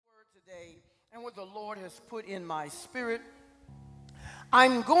today and what the Lord has put in my spirit,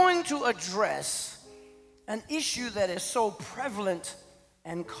 I'm going to address an issue that is so prevalent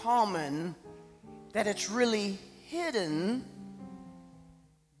and common that it's really hidden,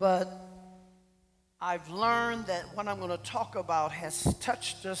 but I've learned that what I'm going to talk about has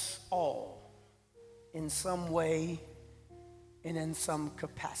touched us all in some way and in some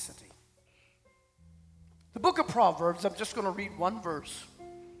capacity. The book of Proverbs, I'm just going to read one verse.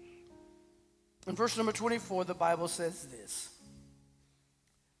 In verse number 24, the Bible says this.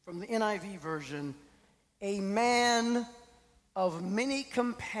 From the NIV version, a man of many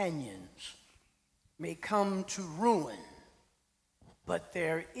companions may come to ruin, but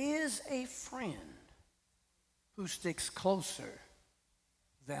there is a friend who sticks closer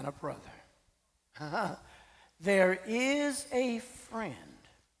than a brother. There is a friend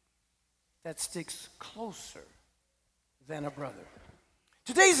that sticks closer than a brother.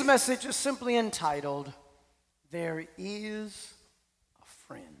 Today's message is simply entitled, There is a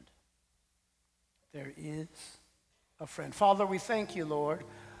Friend. There is a friend. Father, we thank you, Lord,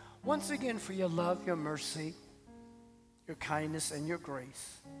 once again for your love, your mercy, your kindness, and your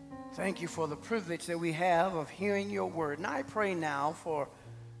grace. Thank you for the privilege that we have of hearing your word. And I pray now for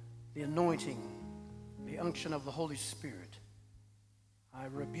the anointing, the unction of the Holy Spirit. I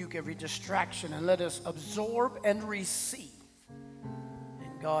rebuke every distraction and let us absorb and receive.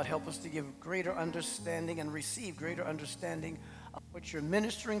 And God, help us to give greater understanding and receive greater understanding of what you're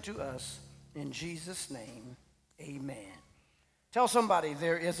ministering to us. In Jesus' name, amen. Tell somebody,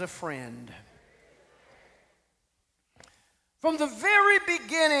 there is a friend. From the very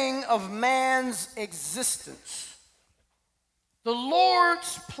beginning of man's existence, the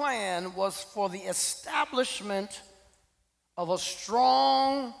Lord's plan was for the establishment of a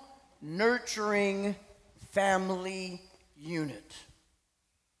strong, nurturing family unit.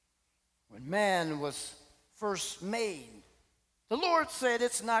 When man was first made, the Lord said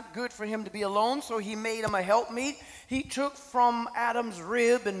it's not good for him to be alone, so he made him a helpmeet. He took from Adam's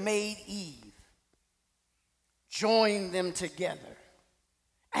rib and made Eve, joined them together.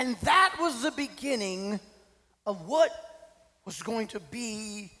 And that was the beginning of what was going to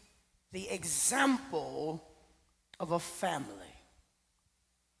be the example of a family.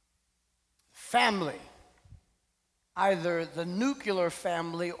 Family, either the nuclear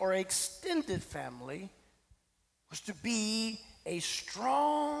family or extended family, was to be a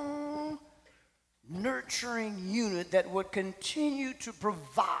strong, nurturing unit that would continue to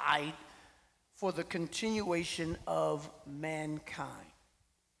provide for the continuation of mankind.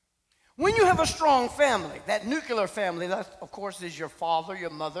 When you have a strong family, that nuclear family, that of course is your father,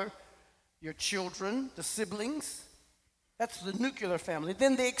 your mother, your children, the siblings. That's the nuclear family.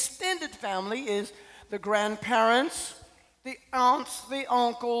 Then the extended family is the grandparents, the aunts, the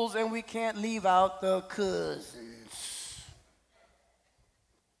uncles, and we can't leave out the cousins.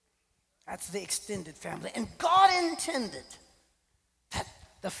 That's the extended family. And God intended that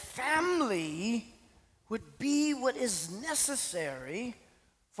the family would be what is necessary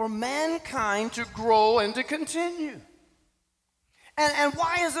for mankind to grow and to continue. And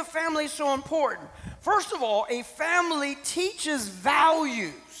why is a family so important? First of all, a family teaches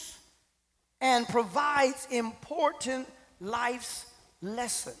values and provides important life's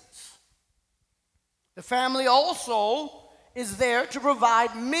lessons. The family also is there to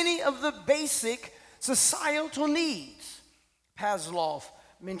provide many of the basic societal needs. Pasloff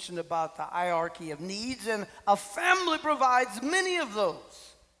mentioned about the hierarchy of needs, and a family provides many of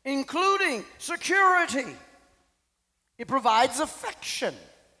those, including security. It provides affection.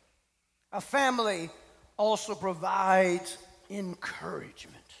 A family also provides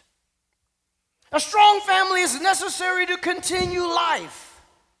encouragement. A strong family is necessary to continue life.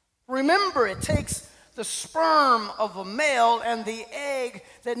 Remember, it takes the sperm of a male and the egg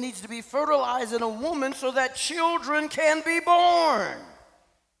that needs to be fertilized in a woman so that children can be born.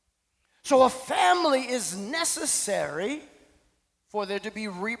 So a family is necessary for there to be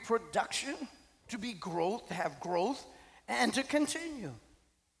reproduction, to be growth, to have growth, and to continue.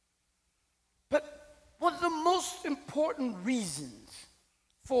 But one of the most important reasons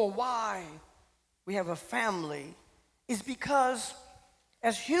for why we have a family is because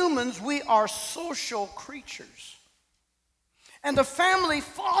as humans, we are social creatures. And the family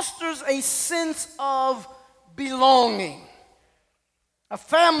fosters a sense of belonging. A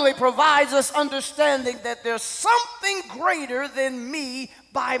family provides us understanding that there's something greater than me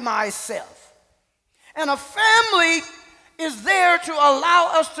by myself. And a family is there to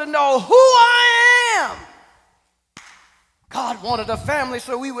allow us to know who I am. God wanted a family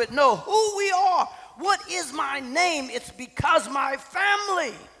so we would know who we are. What is my name? It's because my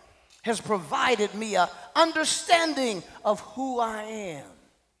family. has provided me an understanding of who I am.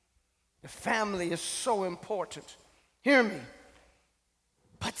 The family is so important. Hear me.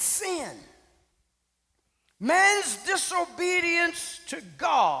 But sin, man's disobedience to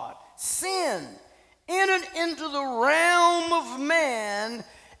God, sin entered into the realm of man,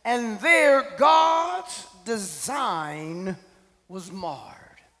 and there God's design was marred.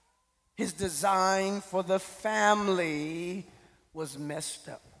 His design for the family was messed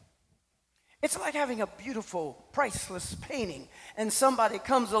up. It's like having a beautiful, priceless painting, and somebody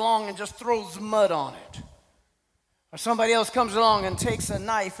comes along and just throws mud on it. Or somebody else comes along and takes a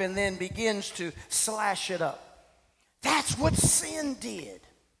knife and then begins to slash it up. That's what sin did.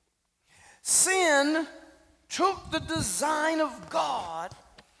 Sin took the design of God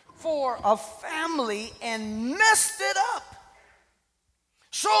for a family and messed it up.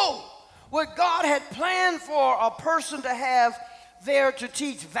 So, what God had planned for a person to have there to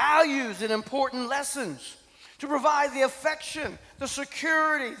teach values and important lessons, to provide the affection, the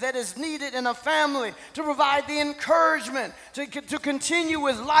security that is needed in a family, to provide the encouragement to continue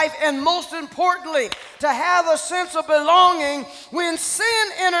with life, and most importantly, to have a sense of belonging. When sin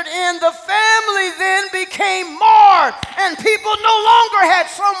entered in, the family then became marred, and people no longer had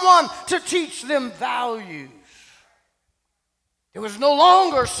someone to teach them values. There was no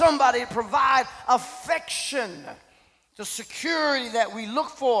longer somebody to provide affection, the security that we look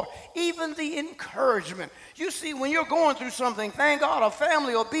for, even the encouragement. You see, when you're going through something, thank God a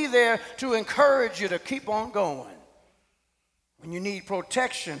family will be there to encourage you to keep on going. When you need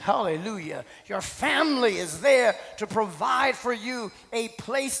protection, hallelujah, your family is there to provide for you a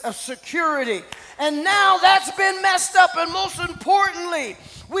place of security. And now that's been messed up, and most importantly,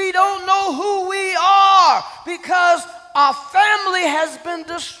 we don't know who we are because our family has been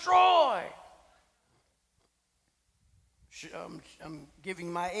destroyed. I'm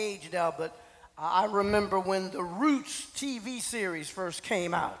giving my age now, but I remember when the Roots TV series first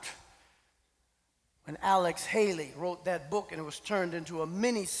came out, when Alex Haley wrote that book, and it was turned into a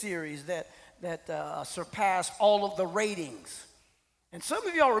mini-series that surpassed all of the ratings. And some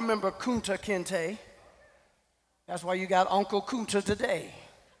of y'all remember Kunta Kinte. That's why you got Uncle Kunta today.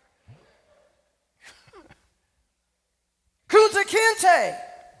 Kunta Kinte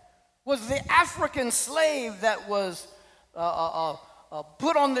was the African slave that was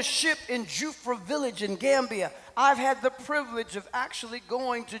put on the ship in Jufra Village in Gambia. I've had the privilege of actually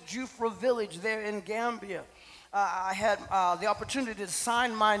going to Jufra Village there in Gambia. I had the opportunity to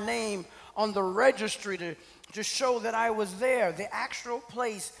sign my name on the registry to show that I was there, the actual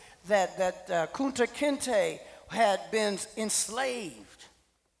place that Kunta Kinte had been enslaved.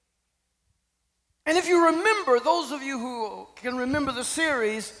 And if you remember, those of you who can remember the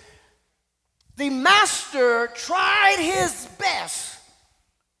series, the master tried his best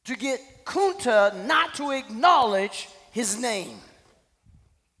to get Kunta not to acknowledge his name.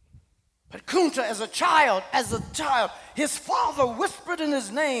 But Kunta, as a child, his father whispered in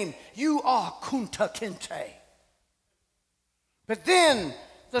his name, "You are Kunta Kinte." But then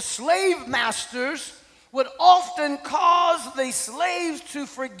the slave masters would often cause the slaves to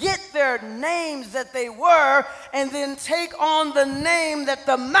forget their names that they were, and then take on the name that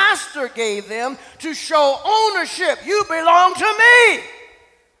the master gave them to show ownership. You belong to me.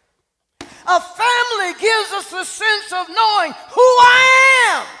 A family gives us the sense of knowing who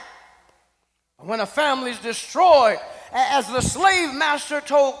I am. When a family is destroyed, as the slave master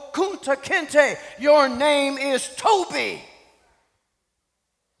told Kunta Kinte, "Your name is Toby."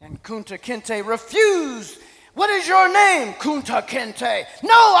 And Kunta Kinte refused. "What is your name?" "Kunta Kinte."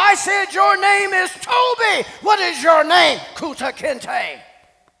 "No, I said your name is Toby." "What is your name?" "Kunta Kinte."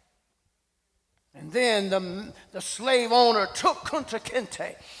 And then the slave owner took Kunta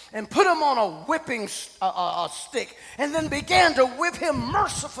Kinte and put him on a whipping stick, and then began to whip him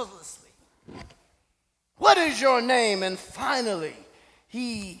mercilessly. "What is your name?" And finally,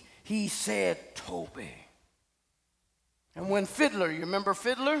 he said, "Toby." And when Fiddler, you remember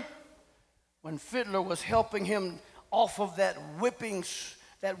Fiddler? When Fiddler was helping him off of that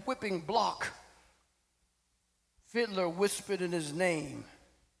whipping block, Fiddler whispered in his name,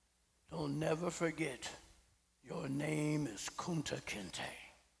 "Don't never forget, your name is Kunta Kinte."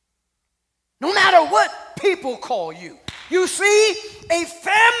 No matter what people call you. You see, a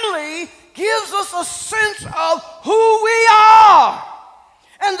family gives us a sense of who we are.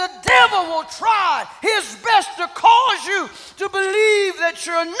 And the devil will try his best to cause you to believe that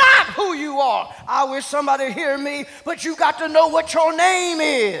you're not who you are. I wish somebody hear me, but you got to know what your name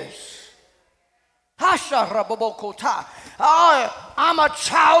is. I'm a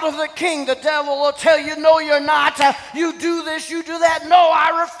child of the King. The devil will tell you, no, you're not. You do this, you do that. No,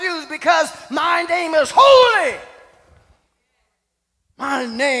 I refuse because my name is holy. My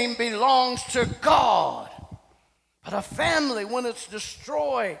name belongs to God. But a family, when it's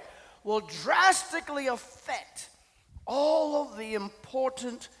destroyed, will drastically affect all of the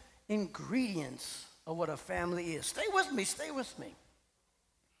important ingredients of what a family is. Stay with me, stay with me.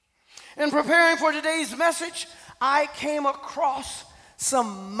 In preparing for today's message, I came across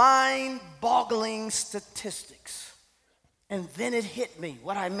some mind-boggling statistics. And then it hit me,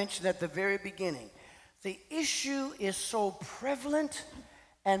 what I mentioned at the very beginning. The issue is so prevalent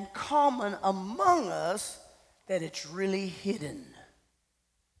and common among us that it's really hidden.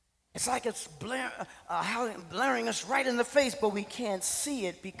 It's like it's blaring us right in the face, but we can't see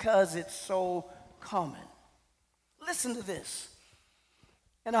it because it's so common. Listen to this.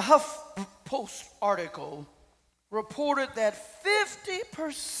 And a HuffPost article reported that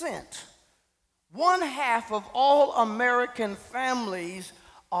 50%, one half of all American families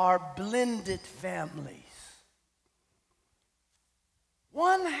are blended families.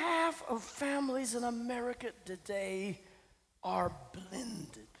 One half of families in America today are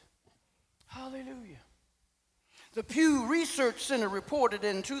blended. Hallelujah. The Pew Research Center reported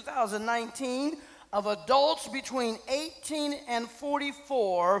in 2019 of adults between 18 and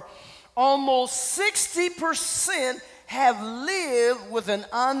 44, almost 60% have lived with an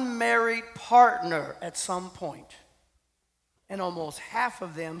unmarried partner at some point. And almost half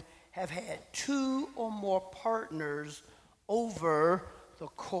of them have had 2 or more partners over the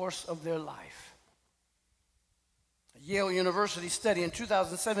course of their life. A Yale University study in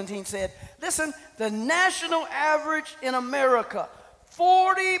 2017 said, listen, the national average in America,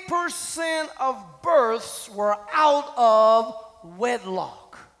 40% of births were out of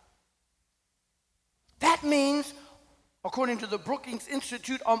wedlock. That means, according to the Brookings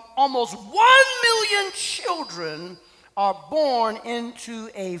Institute, almost 1 million children are born into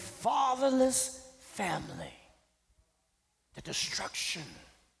a fatherless family. The destruction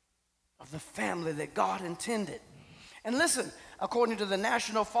of the family that God intended. And listen, according to the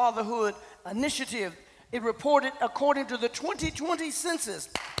National Fatherhood Initiative, it reported, according to the 2020 census,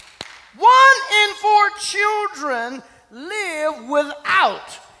 1 in 4 children live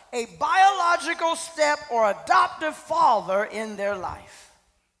without a biological step or adoptive father in their life.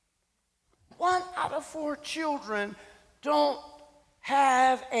 1 out of 4 children don't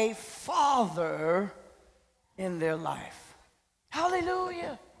have a father in their life.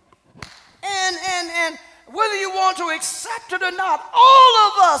 Hallelujah. And whether you want to accept it or not, all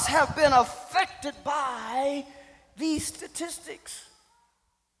of us have been affected by these statistics.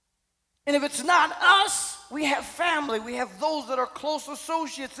 And if it's not us, we have family, we have those that are close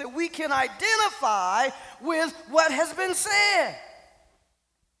associates that we can identify with what has been said.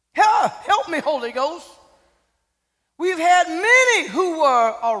 Help me, Holy Ghost. We've had many who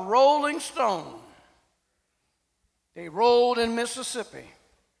were a rolling stone. They rolled in Mississippi.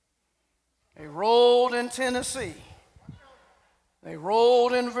 They rolled in Tennessee. They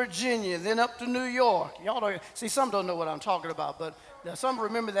rolled in Virginia, then up to New York. Y'all don't see, some don't know what I'm talking about, but some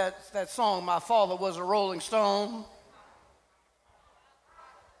remember that song, My Father Was a Rolling Stone.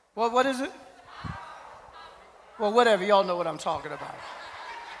 What is it? Well, whatever, y'all know what I'm talking about.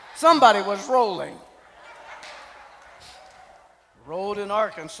 Somebody was rolling. Rolled in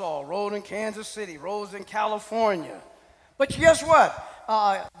Arkansas, rolled in Kansas City, rolled in California. But guess what?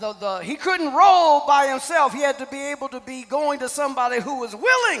 He couldn't roll by himself. He had to be able to be going to somebody who was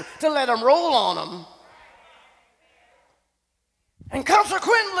willing to let him roll on him. And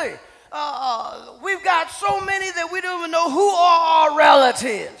consequently, we've got so many that we don't even know who are our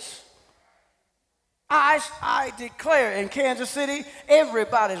relatives. I declare in Kansas City,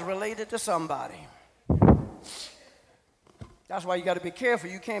 everybody's related to somebody. That's why you got to be careful.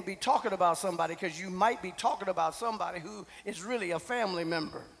 You can't be talking about somebody because you might be talking about somebody who is really a family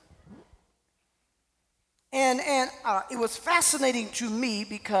member. And it was fascinating to me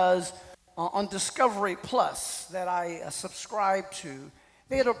because on Discovery Plus that I subscribed to,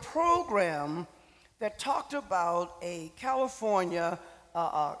 they had a program that talked about a California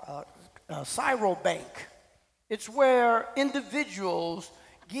Cyrobank. It's where individuals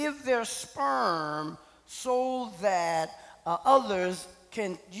give their sperm so that others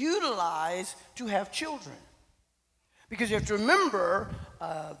can utilize to have children. Because you have to remember,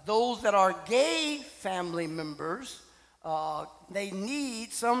 those that are gay family members, they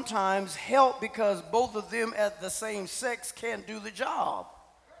need sometimes help because both of them at the same sex can't do the job.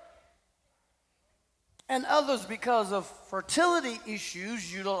 And others, because of fertility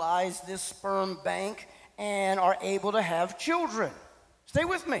issues, utilize this sperm bank and are able to have children. Stay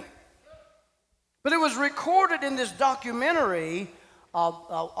with me. But it was recorded in this documentary,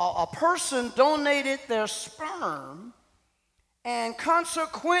 a person donated their sperm, and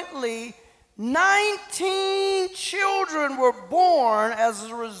consequently 19 children were born as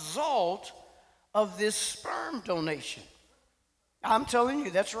a result of this sperm donation. I'm telling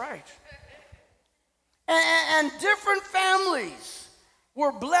you, that's right. And different families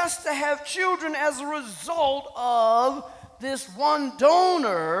were blessed to have children as a result of this one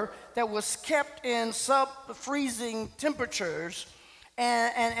donor that was kept in sub-freezing temperatures.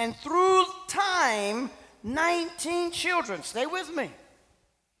 And through time, 19 children. Stay with me.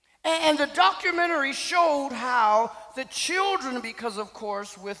 And the documentary showed how the children, because of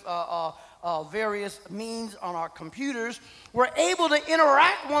course with various means on our computers, were able to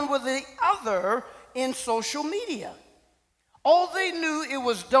interact one with the other in social media. All they knew, it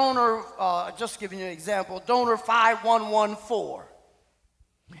was donor, just giving you an example, donor 5114.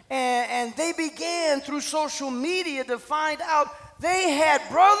 And they began through social media to find out they had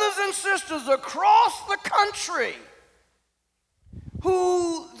brothers and sisters across the country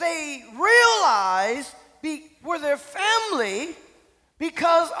who they realized were their family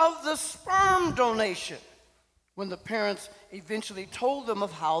because of the sperm donation, when the parents eventually told them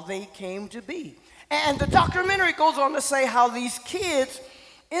of how they came to be. And the documentary goes on to say how these kids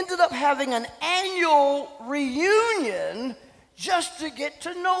ended up having an annual reunion just to get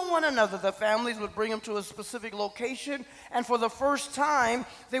to know one another. The families would bring them to a specific location, and for the first time,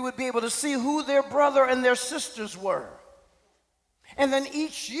 they would be able to see who their brother and their sisters were. And then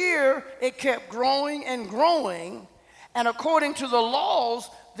each year, it kept growing and growing, and according to the laws,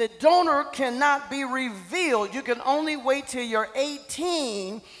 the donor cannot be revealed. You can only wait till you're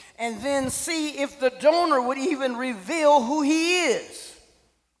 18 and then see if the donor would even reveal who he is.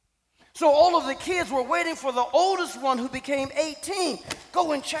 So all of the kids were waiting for the oldest one, who became 18.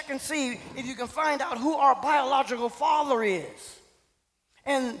 Go and check and see if you can find out who our biological father is.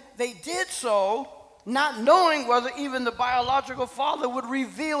 And they did so, not knowing whether even the biological father would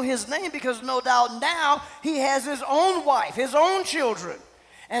reveal his name, because no doubt now he has his own wife, his own children.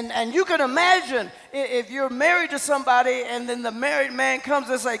 And you can imagine if you're married to somebody and then the married man comes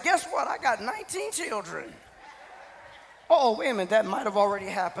and says, guess what, I got 19 children. Oh, wait a minute, that might have already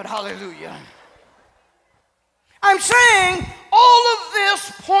happened. Hallelujah. I'm saying all of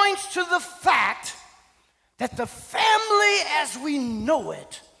this points to the fact that the family as we know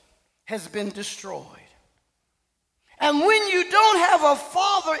it has been destroyed. And when you don't have a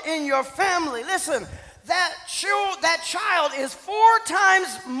father in your family, listen, that child is 4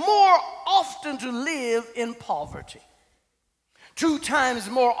 times more often to live in poverty, 2 times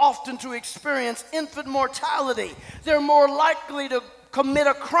more often to experience infant mortality. They're more likely to commit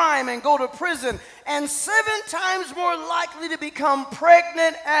a crime and go to prison, and 7 times more likely to become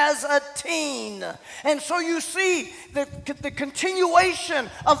pregnant as a teen. And so you see the continuation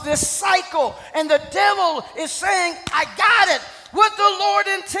of this cycle, and the devil is saying, I got it. What the Lord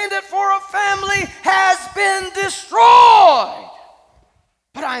intended for a family has been destroyed.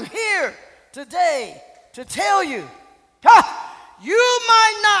 But I'm here today to tell you, you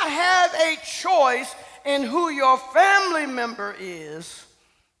might not have a choice in who your family member is,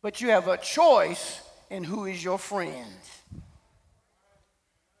 but you have a choice in who is your friend.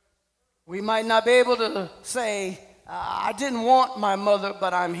 We might not be able to say, I didn't want my mother,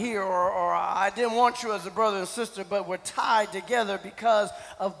 but I'm here, or I didn't want you as a brother and sister, but we're tied together because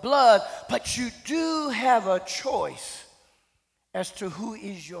of blood. But you do have a choice as to who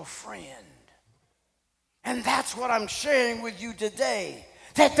is your friend. And that's what I'm sharing with you today,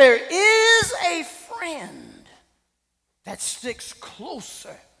 that there is a friend that sticks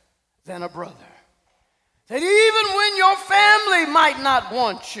closer than a brother. That even when your family might not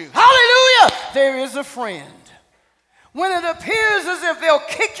want you, hallelujah, there is a friend. When it appears as if they'll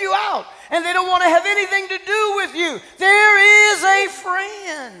kick you out and they don't want to have anything to do with you, there is a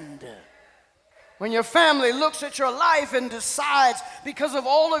friend. When your family looks at your life and decides, because of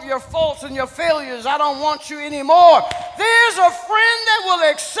all of your faults and your failures, I don't want you anymore, there's a friend that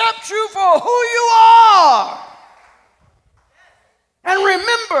will accept you for who you are. And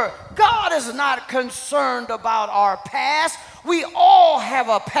remember, God is not concerned about our past. We all have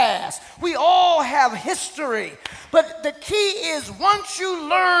a past. We all have history. But the key is, once you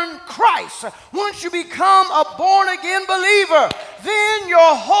learn Christ, once you become a born-again believer, then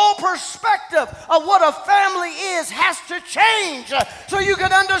your whole perspective of what a family is has to change. So you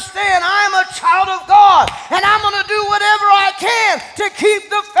can understand, I'm a child of God, and I'm going to do whatever I can to keep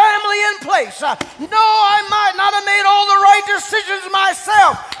the family in place. No, I might not have made all the right decisions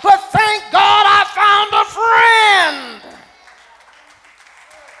myself, but thank God I found a friend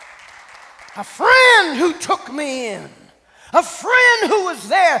A friend who was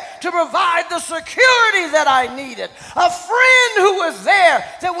there to provide the security that I needed. A friend who was there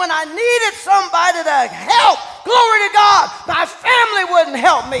that when I needed somebody to help, glory to God, my family wouldn't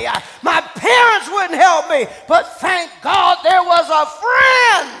help me. My parents wouldn't help me. But thank God there was a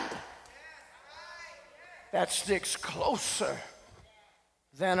friend that sticks closer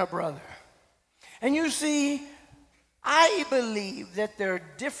than a brother. And you see, I believe that there are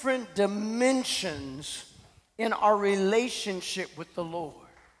different dimensions in our relationship with the Lord.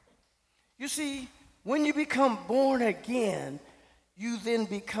 You see, when you become born again, you then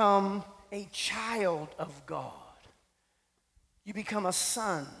become a child of God. You become a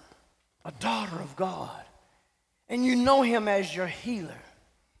son, a daughter of God. And you know him as your healer.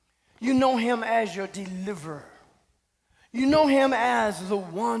 You know him as your deliverer. You know him as the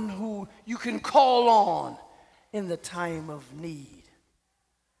one who you can call on in the time of need.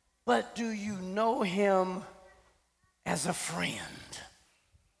 But do you know him as a friend?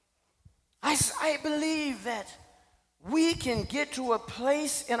 I believe that we can get to a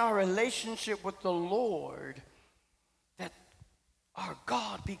place in our relationship with the Lord that our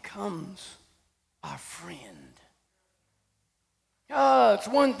God becomes our friend. It's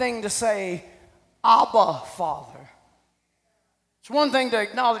one thing to say, Abba, Father. It's one thing to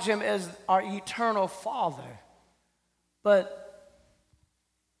acknowledge him as our eternal Father. But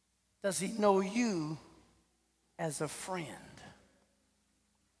does he know you as a friend?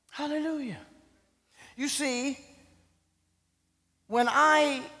 Hallelujah. You see, when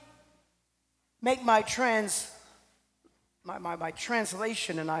I make my translation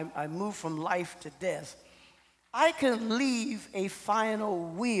and I move from life to death, I can leave a final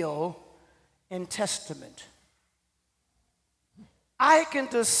will and testament. I can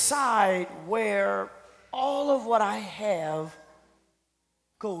decide where all of what I have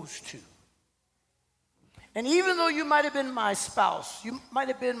goes to. And even though you might have been my spouse, you might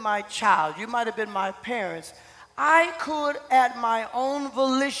have been my child, you might have been my parents, I could at my own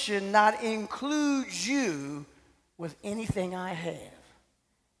volition not include you with anything I have.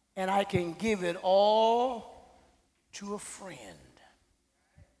 And I can give it all to a friend.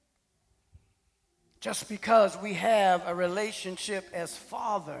 Just because we have a relationship as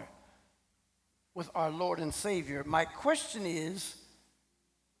Father with our Lord and Savior, my question is,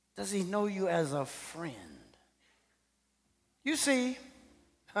 does he know you as a friend? You see,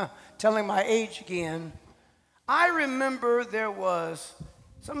 telling my age again, I remember there was,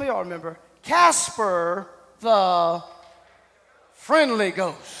 some of y'all remember, Casper the Friendly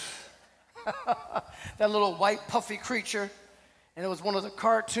Ghost. That little white puffy creature. And it was one of the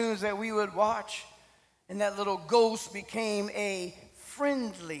cartoons that we would watch. And that little ghost became a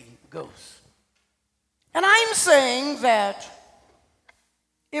friendly ghost. And I'm saying that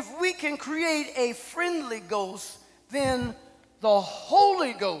if we can create a friendly ghost, then the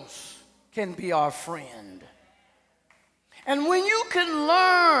Holy Ghost can be our friend. And when you can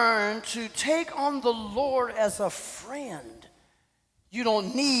learn to take on the Lord as a friend, you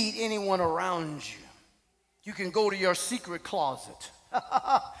don't need anyone around you. You can go to your secret closet.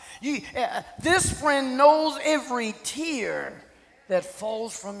 This friend knows every tear that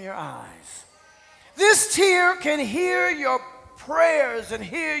falls from your eyes. This tear can hear your prayers and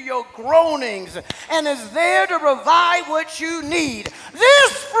hear your groanings and is there to provide what you need.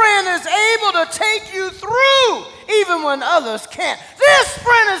 This friend is able to take you through even when others can't. This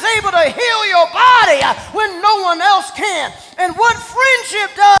friend is able to heal your body when no one else can. And what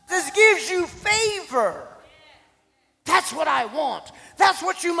friendship does is gives you favor. That's what I want. That's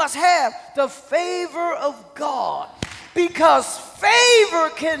what you must have, the favor of God. Because favor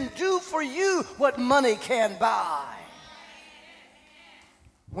can do for you what money can buy.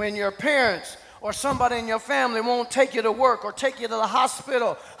 When your parents or somebody in your family won't take you to work or take you to the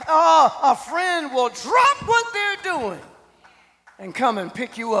hospital, a friend will drop what they're doing and come and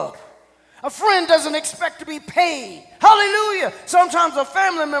pick you up. A friend doesn't expect to be paid. Hallelujah. Sometimes a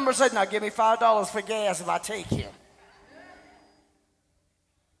family member says, now give me $5 for gas if I take you.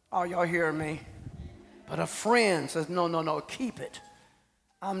 Oh, y'all hearing me? But a friend says, no, keep it.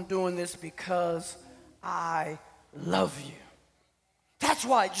 I'm doing this because I love you. That's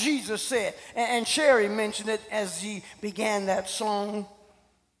why Jesus said, and Sherry mentioned it as he began that song.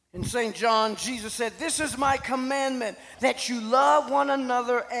 In St. John, Jesus said, this is my commandment, that you love one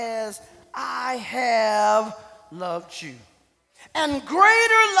another as I have loved you. And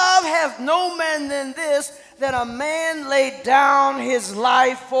greater love hath no man than this, that a man lay down his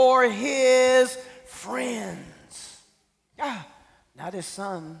life for his friends. Not his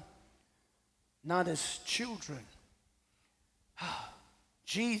son, not his children.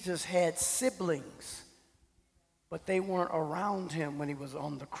 Jesus had siblings but they weren't around him when he was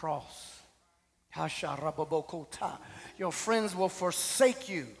on the cross. Hasharababokota. Your friends will forsake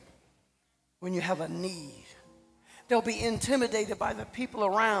you when you have a need. They'll be intimidated by the people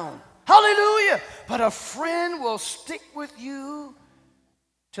around. Hallelujah! But a friend will stick with you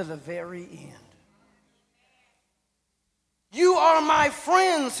to the very end. You are my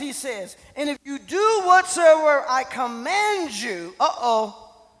friends, he says, and if you do whatsoever I command you,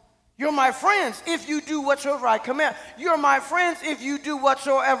 you're my friends if you do whatsoever I command. You're my friends if you do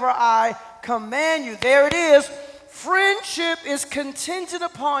whatsoever I command you. There it is. Friendship is contingent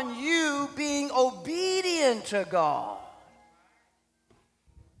upon you being obedient to God.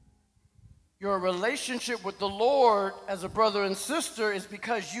 Your relationship with the Lord as a brother and sister is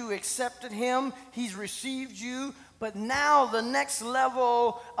because you accepted him, he's received you, but now the next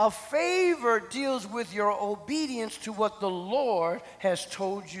level of favor deals with your obedience to what the Lord has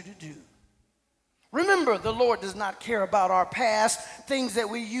told you to do. Remember, the Lord does not care about our past, things that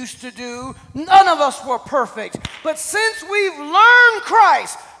we used to do. None of us were perfect. But since we've learned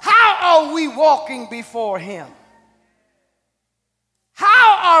Christ, how are we walking before him?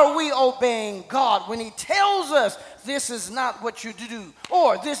 How are we obeying God when he tells us this is not what you do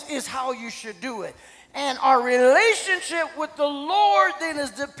or this is how you should do it? And our relationship with the Lord then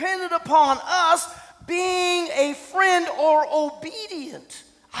is dependent upon us being a friend or obedient.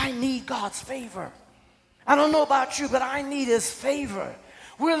 I need God's favor. I don't know about you, but I need his favor.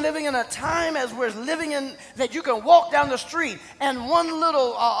 We're living in a time as we're living in that you can walk down the street and one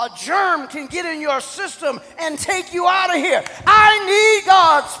little germ can get in your system and take you out of here. I need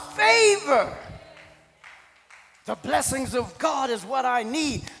God's favor. The blessings of God is what I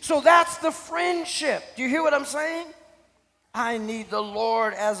need. So that's the friendship. Do you hear what I'm saying? I need the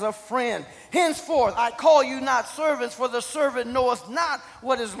Lord as a friend. Henceforth, I call you not servants, for the servant knoweth not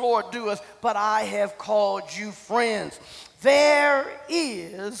what his Lord doeth, but I have called you friends. There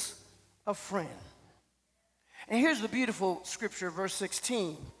is a friend. And here's the beautiful scripture, verse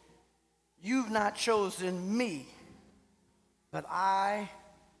 16. You've not chosen me, but I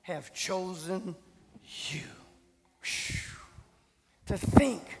have chosen you. To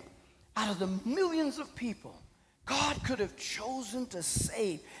think, out of the millions of people God could have chosen to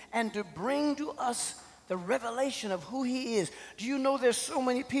save and to bring to us the revelation of who he is. Do you know there's so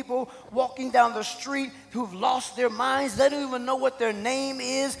many people walking down the street who've lost their minds? They don't even know what their name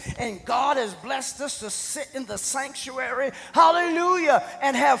is. And God has blessed us to sit in the sanctuary, hallelujah,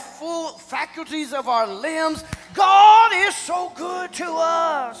 and have full faculties of our limbs. God is so good to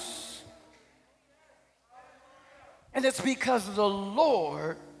us. And it's because the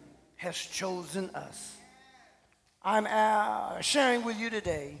Lord has chosen us. I'm sharing with you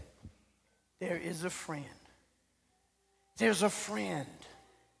today, there is a friend. There's a friend.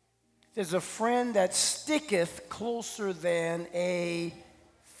 There's a friend that sticketh closer than a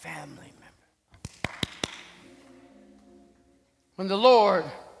family member. When the Lord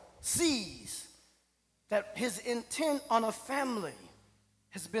sees that his intent on a family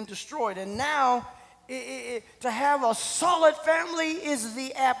has been destroyed, and now to have a solid family is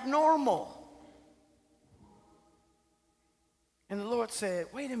the abnormal. And the Lord said,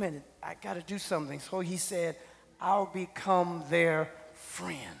 wait a minute, I got to do something. So he said, I'll become their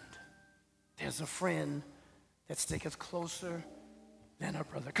friend. There's a friend that sticketh closer than a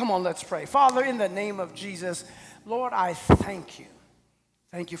brother. Come on, let's pray. Father, in the name of Jesus, Lord, I thank you.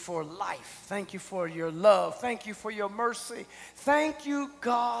 Thank you for life. Thank you for your love. Thank you for your mercy. Thank you,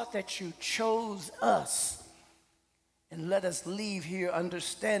 God, that you chose us. And let us leave here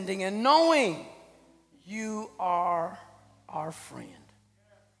understanding and knowing you are our friend.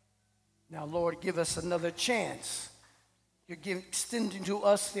 Now, Lord, give us another chance. You're extending to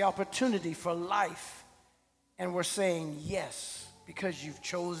us the opportunity for life. And we're saying yes, because you've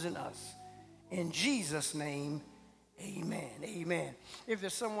chosen us. In Jesus' name, amen. Amen. If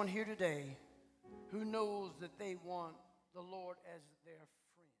there's someone here today who knows that they want the Lord as their